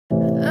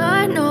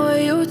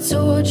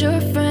told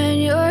your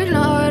friend you're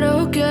not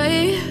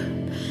okay,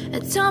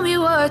 and tell me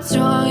what's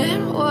wrong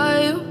and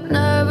why you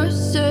never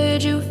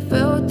said you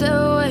felt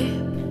that way.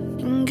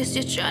 And guess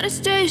you're trying to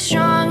stay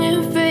strong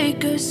and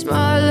fake a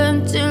smile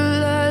until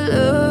I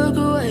look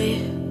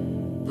away.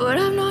 But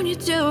I've known you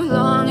too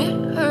long,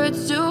 it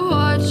hurts to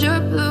watch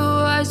your blue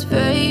eyes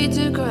fade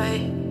to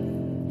gray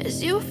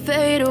as you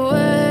fade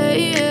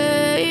away,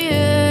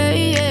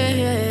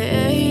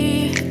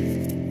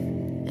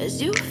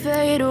 as you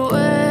fade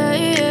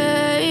away.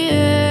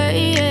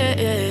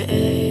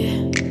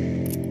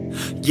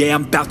 Yeah,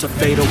 I'm about to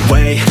fade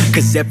away,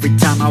 cause every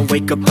time I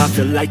wake up I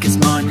feel like it's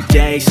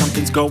Monday.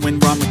 Something's going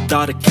wrong with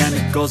all the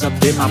chemicals up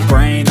in my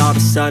brain. All of a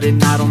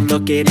sudden I don't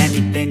look at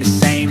anything the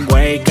same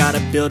way.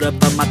 Gotta build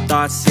up of my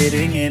thoughts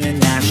sitting in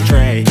an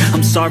ashtray.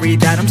 I'm sorry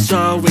that I'm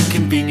so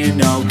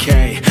inconvenient,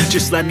 okay.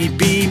 Just let me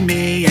be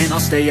me and I'll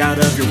stay out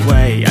of your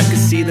way. I can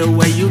see the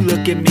way you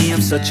look at me,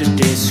 I'm such a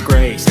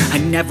disgrace. I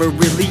never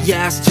really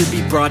asked to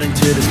be brought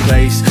into this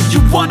place. You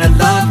wanna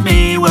love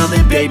me? Well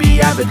then baby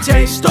I have a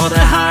taste. All the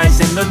highs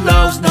and the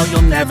lows, no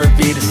you'll never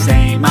be the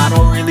same. I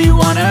don't really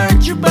wanna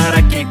hurt you but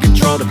I can't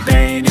control the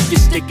pain. If you're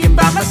sticking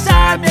by my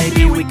side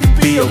maybe we could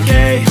be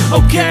okay.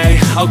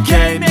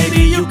 Okay,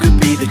 maybe you could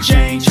be the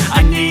change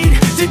I need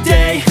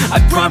today. I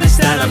promise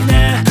that I've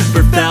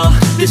never felt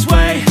this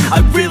way. I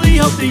really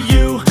hope that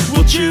you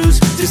will choose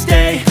to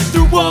stay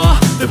through all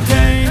the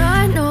pain.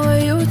 I know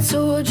you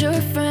told your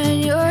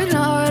friend you're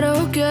not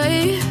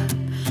okay,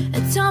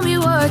 and tell me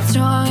what's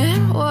wrong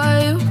and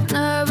why you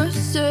never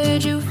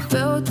said you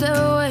felt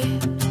that way.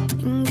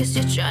 And guess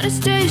you're trying to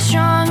stay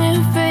strong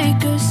and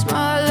fake a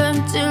smile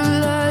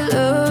until I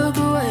look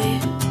away.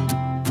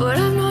 But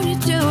I've known you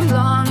too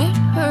long, it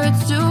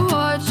hurts to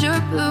watch your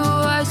blue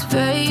eyes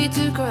fade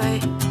to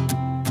gray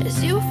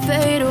as you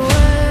fade away,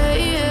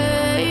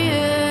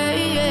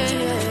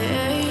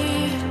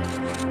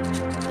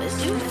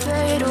 as you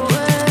fade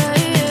away,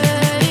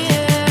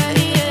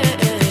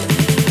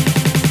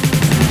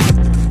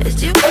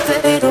 as you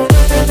fade away.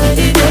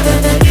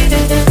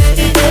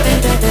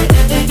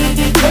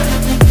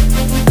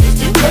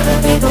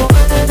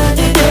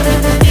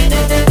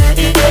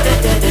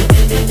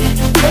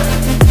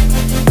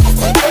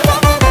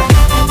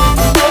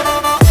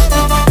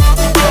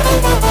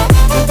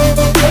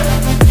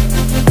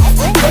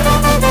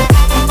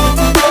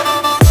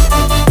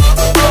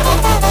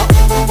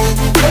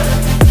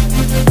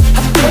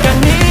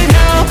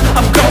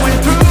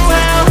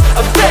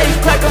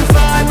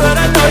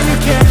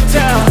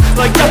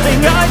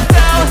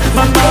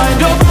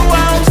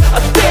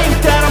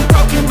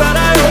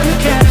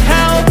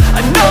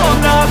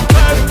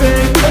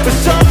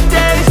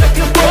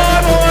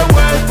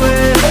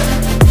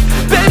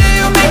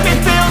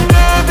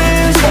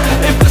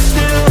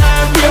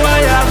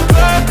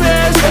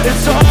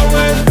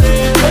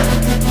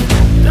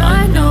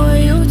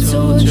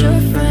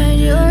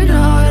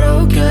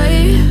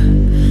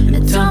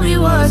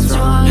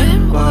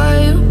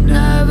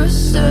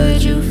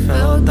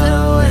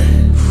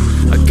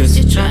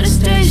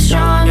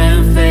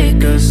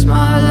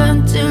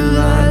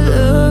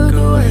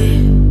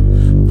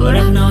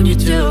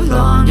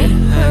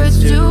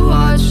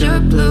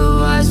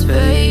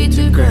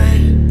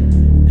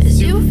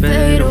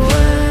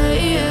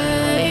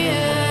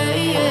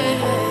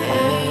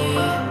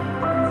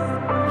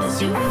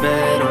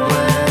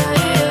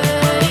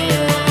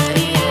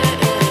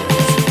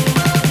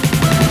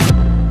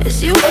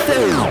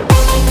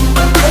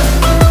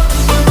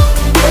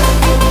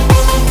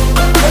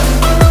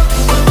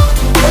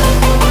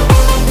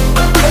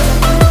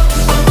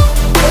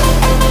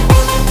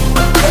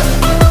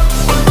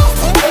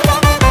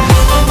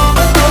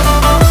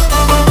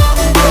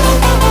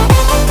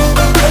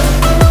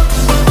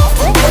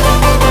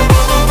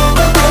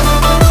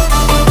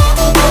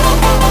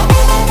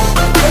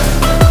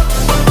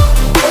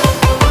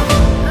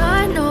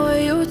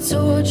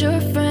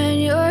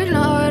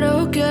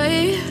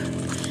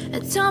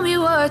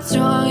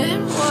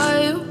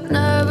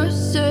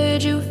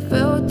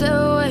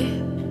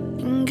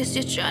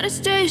 Try to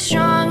stay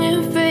strong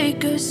and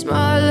fake a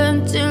smile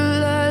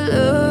until I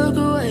look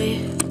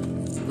away.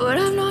 But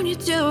I've known you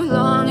too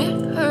long,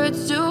 it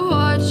hurts to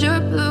watch your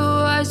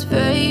blue eyes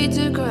fade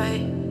to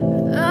gray.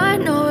 I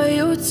know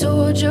you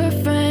told your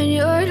friend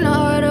you're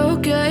not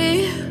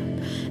okay,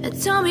 and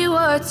tell me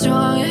what's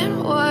wrong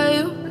and why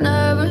you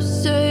never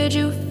said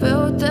you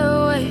felt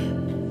that way.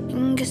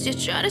 And guess you're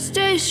trying to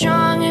stay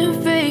strong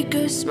and fake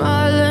a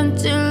smile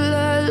until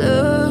I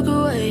look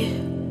away.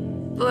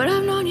 But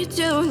I've known you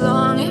too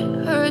long,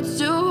 it hurts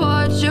to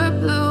watch your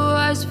blue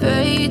eyes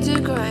fade to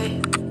gray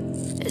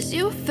as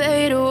you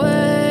fade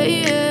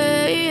away,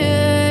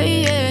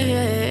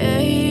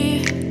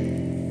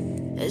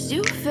 as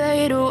you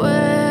fade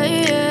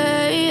away.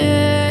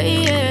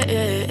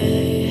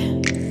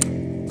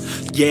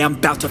 Yeah, I'm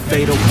about to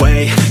fade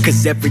away,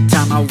 cause every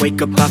time I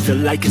wake up I feel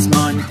like it's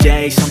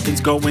Monday. Something's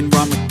going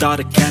wrong with all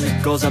the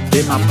chemicals up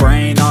in my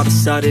brain. All of a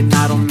sudden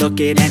I don't look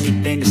at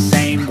anything the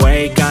same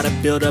way. Gotta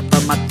build up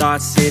of my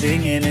thoughts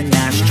sitting in an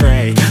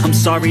ashtray. I'm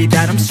sorry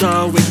that I'm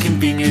so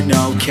inconvenient,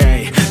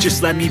 okay.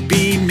 Just let me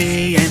be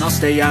me and I'll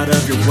stay out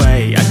of your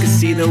way. I can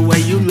see the way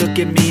you look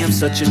at me, I'm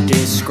such a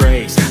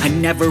disgrace. I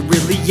never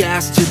really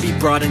asked to be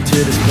brought into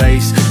this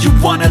place. You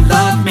wanna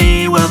love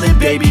me? Well then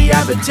baby,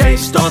 have a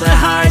taste. All the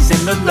highs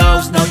and the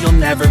lows, no, you'll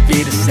never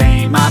be the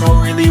same. I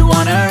don't really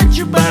wanna hurt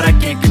you, but I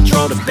can't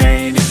control the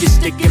pain. If you're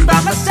sticking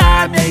by my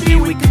side, maybe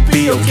we could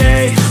be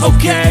okay.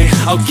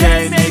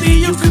 Okay, maybe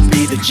you could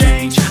be the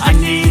change I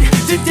need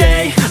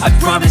today. I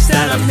promise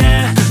that I've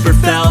never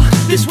felt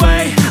this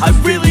way. I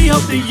really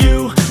hope that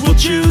you will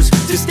choose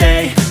to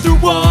stay through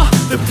all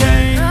the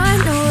pain. I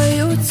know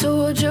you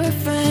told your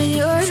friend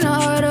you're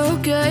not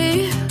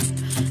okay,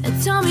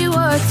 and tell me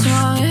what's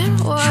wrong and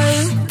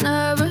why you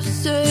never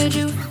said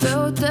you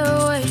felt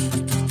that way.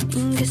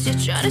 Guess you're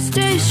trying to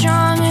stay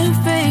strong and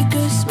fake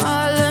a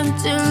smile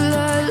until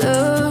I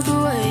look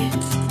away.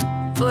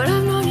 But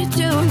I've known you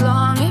too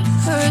long, it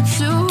hurts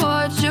to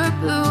watch your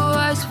blue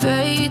eyes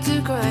fade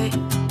to gray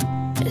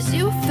as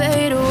you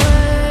fade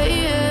away.